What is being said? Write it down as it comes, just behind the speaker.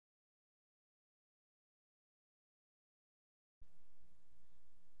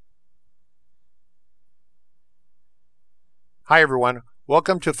Hi everyone,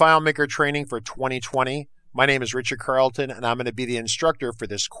 welcome to FileMaker Training for 2020. My name is Richard Carlton and I'm going to be the instructor for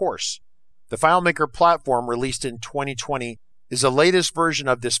this course. The FileMaker platform released in 2020 is the latest version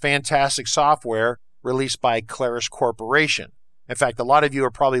of this fantastic software released by Klaris Corporation. In fact, a lot of you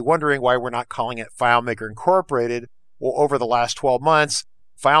are probably wondering why we're not calling it FileMaker Incorporated. Well, over the last 12 months,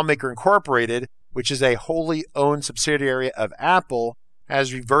 FileMaker Incorporated, which is a wholly owned subsidiary of Apple,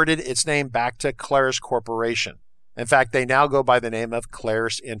 has reverted its name back to Klaris Corporation. In fact, they now go by the name of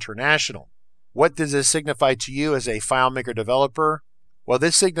Klaris International. What does this signify to you as a FileMaker developer? Well,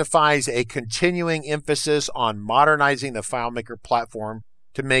 this signifies a continuing emphasis on modernizing the FileMaker platform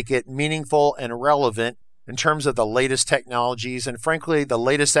to make it meaningful and relevant in terms of the latest technologies and, frankly, the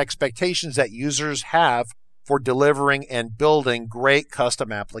latest expectations that users have for delivering and building great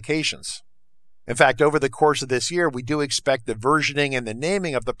custom applications. In fact, over the course of this year, we do expect the versioning and the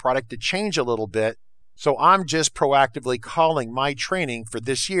naming of the product to change a little bit. So I'm just proactively calling my training for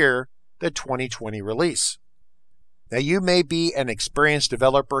this year the 2020 release. Now, you may be an experienced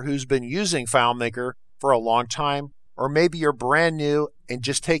developer who's been using FileMaker for a long time, or maybe you're brand new and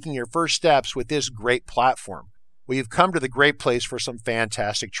just taking your first steps with this great platform. Well, you've come to the great place for some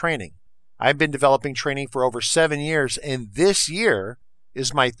fantastic training. I've been developing training for over 7 years, and this year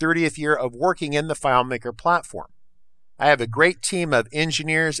is my 30th year of working in the FileMaker platform. I have a great team of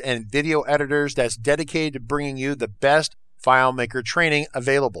engineers and video editors that's dedicated to bringing you the best FileMaker training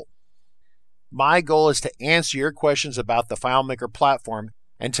available. My goal is to answer your questions about the FileMaker platform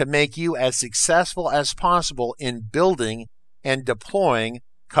and to make you as successful as possible in building and deploying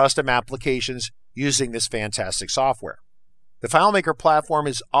custom applications using this fantastic software. The FileMaker platform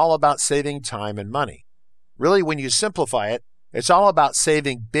is all about saving time and money. Really, when you simplify it, it's all about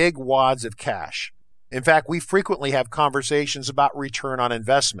saving big wads of cash. In fact, we frequently have conversations about return on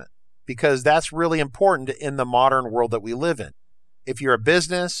investment because that's really important in the modern world that we live in. If you're a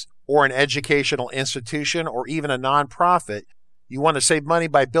business or an educational institution or even a nonprofit, you want to save money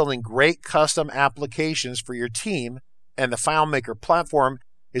by building great custom applications for your team, and the FileMaker platform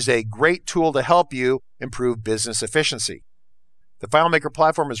is a great tool to help you improve business efficiency. The FileMaker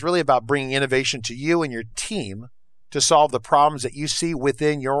platform is really about bringing innovation to you and your team to solve the problems that you see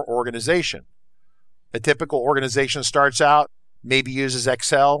within your organization. A typical organization starts out, maybe uses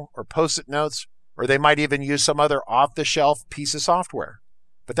Excel or Post-it notes, or they might even use some other off-the-shelf piece of software.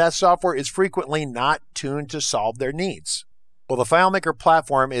 But that software is frequently not tuned to solve their needs. Well, the FileMaker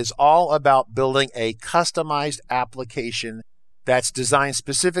platform is all about building a customized application that's designed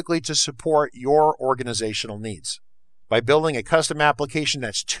specifically to support your organizational needs. By building a custom application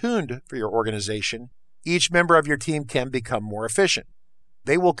that's tuned for your organization, each member of your team can become more efficient.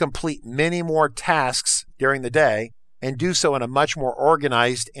 They will complete many more tasks during the day and do so in a much more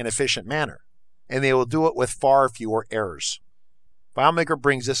organized and efficient manner. And they will do it with far fewer errors. FileMaker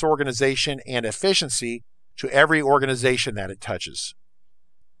brings this organization and efficiency to every organization that it touches.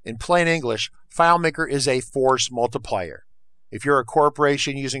 In plain English, FileMaker is a force multiplier. If you're a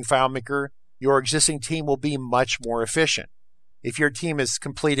corporation using FileMaker, your existing team will be much more efficient. If your team is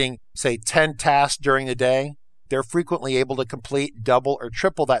completing, say, 10 tasks during the day, they're frequently able to complete double or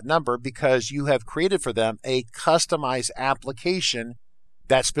triple that number because you have created for them a customized application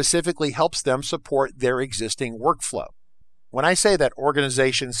that specifically helps them support their existing workflow. When I say that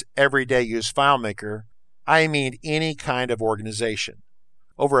organizations every day use FileMaker, I mean any kind of organization.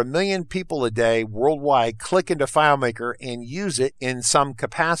 Over 1 million people a day worldwide click into FileMaker and use it in some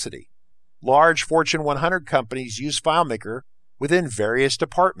capacity. Large Fortune 100 companies use FileMaker within various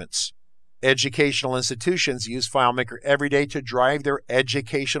departments. Educational institutions use FileMaker every day to drive their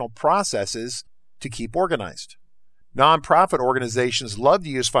educational processes to keep organized. Nonprofit organizations love to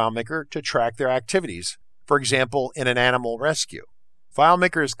use FileMaker to track their activities, for example, in an animal rescue.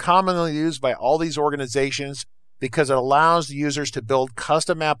 FileMaker is commonly used by all these organizations because it allows the users to build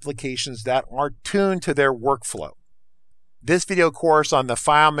custom applications that are tuned to their workflow. This video course on the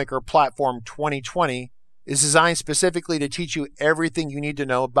FileMaker Platform 2020 is designed specifically to teach you everything you need to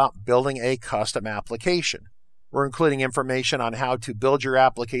know about building a custom application. We're including information on how to build your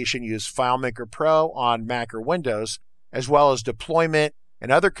application, use FileMaker Pro on Mac or Windows, as well as deployment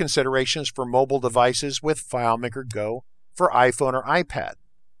and other considerations for mobile devices with FileMaker Go for iPhone or iPad.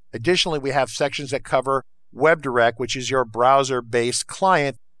 Additionally, we have sections that cover WebDirect, which is your browser-based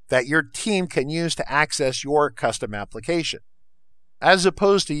client that your team can use to access your custom application. As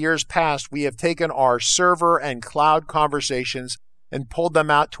opposed to years past, we have taken our server and cloud conversations and pulled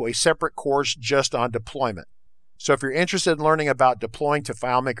them out to a separate course just on deployment. So if you're interested in learning about deploying to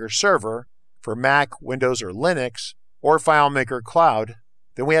FileMaker Server for Mac, Windows, or Linux, or FileMaker Cloud,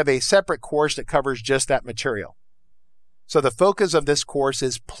 then we have a separate course that covers just that material. So the focus of this course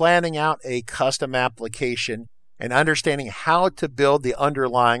is planning out a custom application and understanding how to build the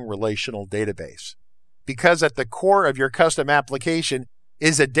underlying relational database. Because at the core of your custom application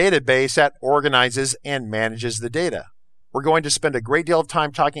is a database that organizes and manages the data. We're going to spend a great deal of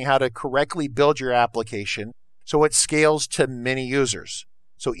time talking how to correctly build your application so it scales to many users.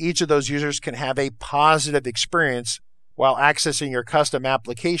 So each of those users can have a positive experience while accessing your custom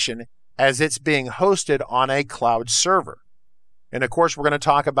application as it's being hosted on a cloud server. And of course, we're going to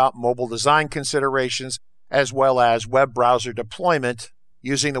talk about mobile design considerations as well as web browser deployment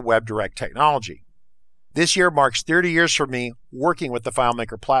using the WebDirect technology. This year marks 30 years for me working with the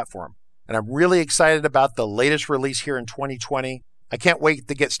FileMaker platform, and I'm really excited about the latest release here in 2020. I can't wait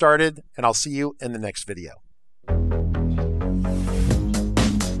to get started, and I'll see you in the next video.